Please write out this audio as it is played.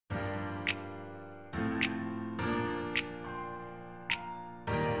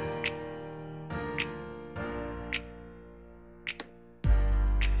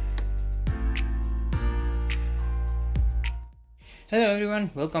Hello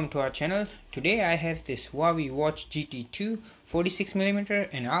everyone, welcome to our channel. Today I have this Huawei Watch GT2 46mm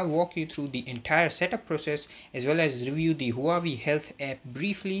and I'll walk you through the entire setup process as well as review the Huawei Health app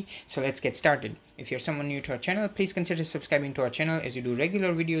briefly. So let's get started. If you're someone new to our channel, please consider subscribing to our channel as we do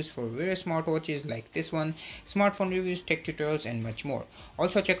regular videos for various smartwatches like this one, smartphone reviews, tech tutorials and much more.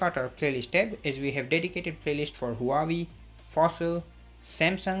 Also check out our playlist tab as we have dedicated playlist for Huawei, Fossil,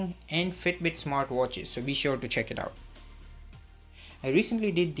 Samsung and Fitbit smartwatches, so be sure to check it out. I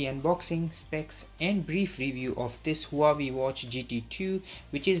recently did the unboxing, specs and brief review of this Huawei Watch GT2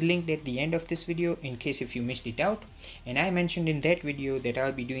 which is linked at the end of this video in case if you missed it out, and I mentioned in that video that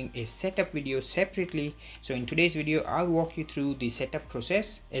I'll be doing a setup video separately. So in today's video I'll walk you through the setup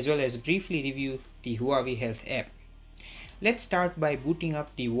process as well as briefly review the Huawei Health app. Let's start by booting up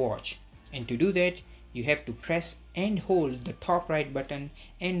the watch, and to do that you have to press and hold the top right button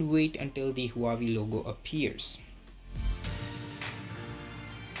and wait until the Huawei logo appears.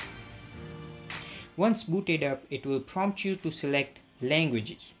 Once booted up, it will prompt you to select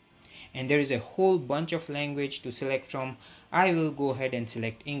languages, and there is a whole bunch of language to select from. I will go ahead and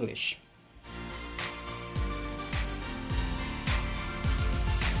select English.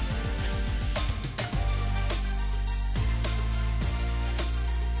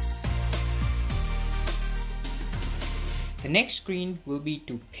 The next screen will be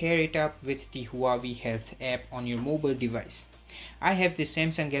to pair it up with the Huawei Health app on your mobile device. I have the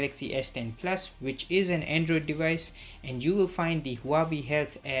Samsung Galaxy S10 Plus, which is an Android device, and you will find the Huawei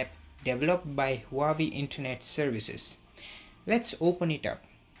Health app developed by Huawei Internet Services. Let's open it up.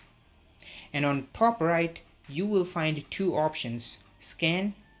 And on top right, you will find two options,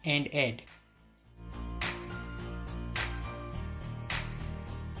 scan and add.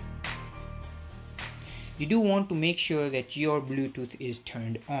 You do want to make sure that your Bluetooth is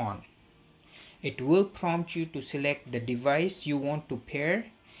turned on. It will prompt you to select the device you want to pair,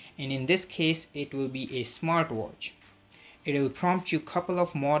 and in this case it will be a smartwatch. It will prompt you a couple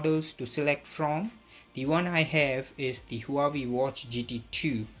of models to select from. The one I have is the Huawei Watch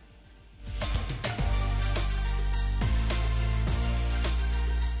GT2.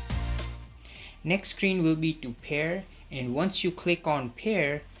 Next screen will be to pair, and once you click on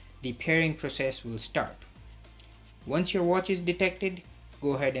pair, the pairing process will start. Once your watch is detected,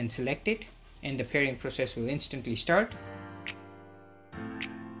 go ahead and select it, and the pairing process will instantly start.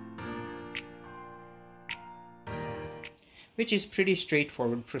 Which is pretty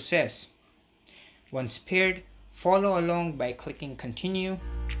straightforward process. Once paired, follow along by clicking continue.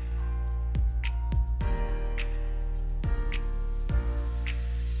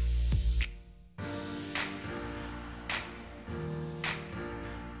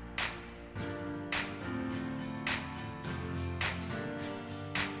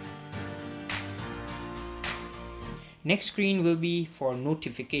 Next screen will be for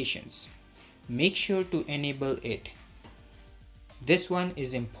notifications. Make sure to enable it. This one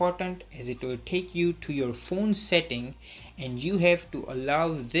is important as it will take you to your phone setting, and you have to allow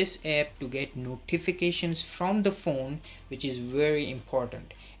this app to get notifications from the phone, which is very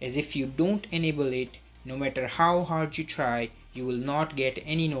important, as if you don't enable it, no matter how hard you try, you will not get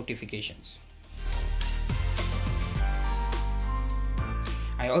any notifications.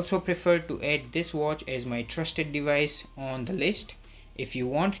 I also prefer to add this watch as my trusted device on the list. If you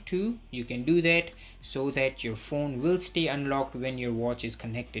want to, you can do that so that your phone will stay unlocked when your watch is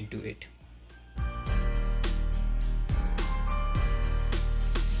connected to it.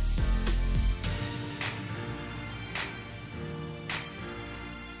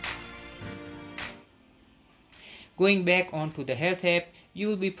 Going back onto the Health app, you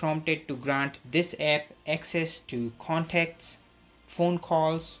will be prompted to grant this app access to contacts, phone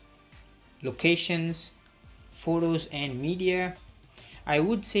calls, locations, photos and media. I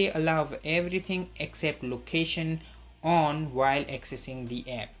would say allow everything except location on while accessing the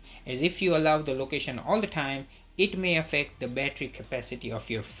app, as if you allow the location all the time, it may affect the battery capacity of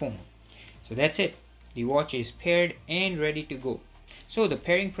your phone. So that's it. The watch is paired and ready to go. So the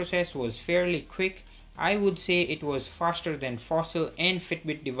pairing process was fairly quick. I would say it was faster than Fossil and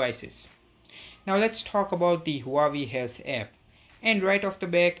Fitbit devices. Now let's talk about the Huawei Health app. And right off the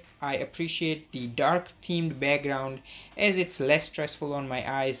bat, I appreciate the dark themed background as it's less stressful on my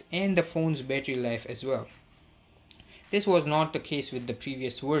eyes and the phone's battery life as well. This was not the case with the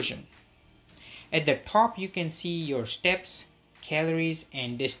previous version. At the top you can see your steps, calories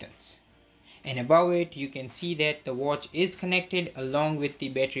and distance. And above it you can see that the watch is connected along with the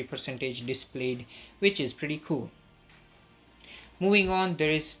battery percentage displayed, which is pretty cool. Moving on, there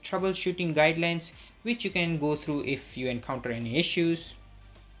is troubleshooting guidelines which you can go through if you encounter any issues.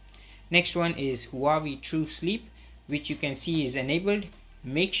 Next one is Huawei True Sleep, which you can see is enabled,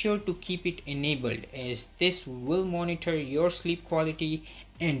 make sure to keep it enabled, as this will monitor your sleep quality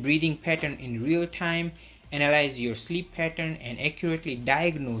and breathing pattern in real time, analyze your sleep pattern, and accurately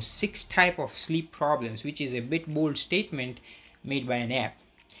diagnose 6 types of sleep problems, which is a bit bold statement made by an app,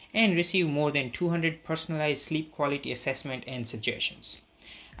 and receive more than 200 personalized sleep quality assessment and suggestions.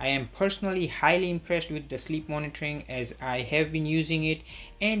 I am personally highly impressed with the sleep monitoring, as I have been using it,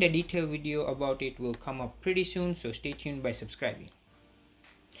 and a detailed video about it will come up pretty soon, so stay tuned by subscribing.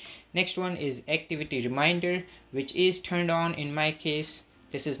 Next one is activity reminder, which is turned on in my case.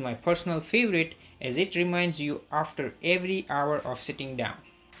 This is my personal favorite, as it reminds you after every hour of sitting down.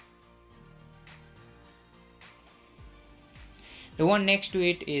 The one next to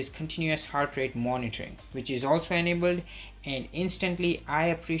it is continuous heart rate monitoring, which is also enabled, and instantly I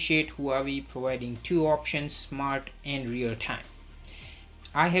appreciate Huawei providing 2 options, smart and real time.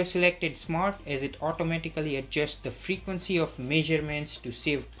 I have selected smart, as it automatically adjusts the frequency of measurements to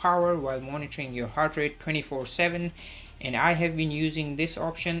save power while monitoring your heart rate 24/7, and I have been using this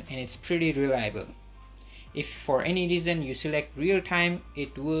option and it's pretty reliable. If for any reason you select real time,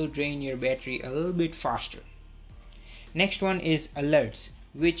 it will drain your battery a little bit faster. Next one is alerts,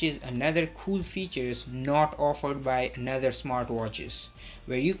 which is another cool features not offered by another smartwatches,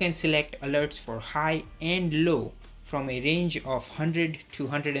 where you can select alerts for high and low from a range of 100 to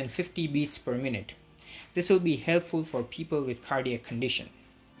 150 beats per minute. This will be helpful for people with cardiac condition.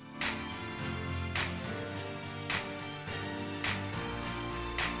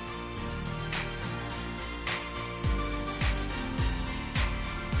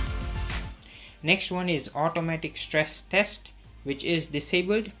 Next one is automatic stress test, which is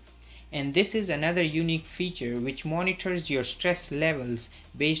disabled, and this is another unique feature which monitors your stress levels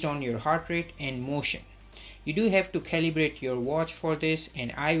based on your heart rate and motion. You do have to calibrate your watch for this,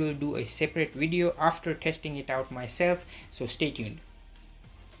 and I will do a separate video after testing it out myself, so stay tuned.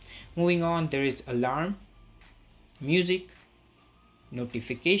 Moving on, there is alarm, music,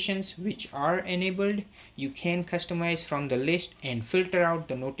 notifications, which are enabled. You can customize from the list and filter out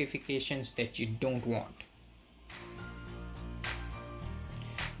the notifications that you don't want.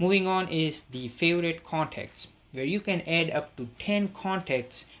 Moving on is the favorite contacts, where you can add up to 10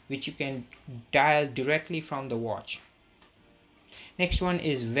 contacts which you can dial directly from the watch. Next one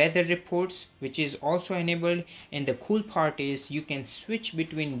is weather reports, which is also enabled, and the cool part is you can switch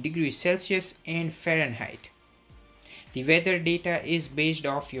between degrees Celsius and Fahrenheit. The weather data is based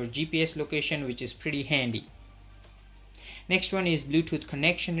off your GPS location, which is pretty handy. Next one is Bluetooth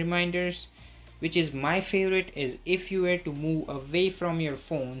connection reminders, which is my favorite, as if you were to move away from your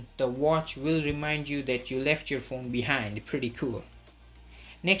phone, the watch will remind you that you left your phone behind. Pretty cool.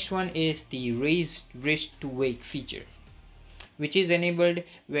 Next one is the raise wrist to wake feature, which is enabled,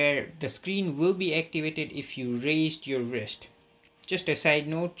 where the screen will be activated if you raised your wrist. Just a side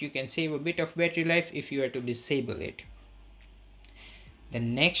note, you can save a bit of battery life if you were to disable it. The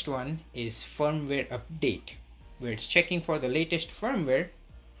next one is firmware update, where it's checking for the latest firmware,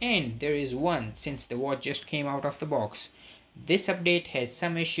 and there is one since the watch just came out of the box. This update has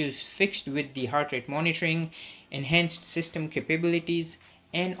some issues fixed with the heart rate monitoring, enhanced system capabilities,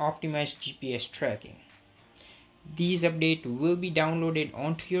 and optimized GPS tracking. These updates will be downloaded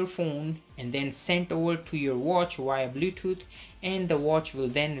onto your phone and then sent over to your watch via Bluetooth, and the watch will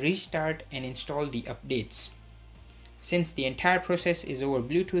then restart and install the updates. Since the entire process is over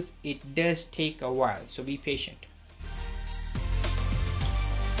Bluetooth, it does take a while, so be patient.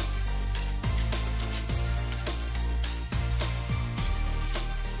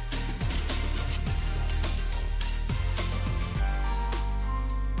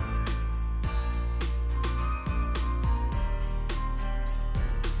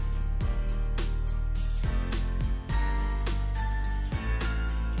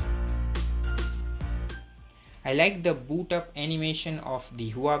 I like the boot up animation of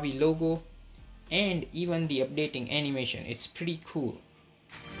the Huawei logo and even the updating animation. It's pretty cool.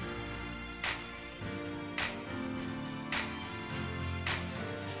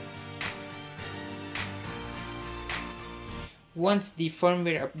 Once the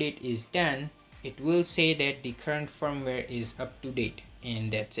firmware update is done, it will say that the current firmware is up to date,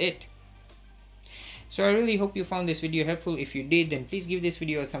 and that's it. So I really hope you found this video helpful. If you did, then please give this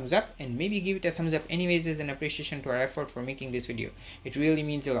video a thumbs up, and maybe give it a thumbs up anyways as an appreciation to our effort for making this video. It really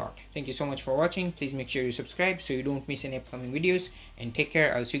means a lot. Thank you so much for watching. Please make sure you subscribe so you don't miss any upcoming videos, and take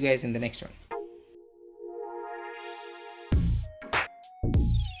care. I'll see you guys in the next one.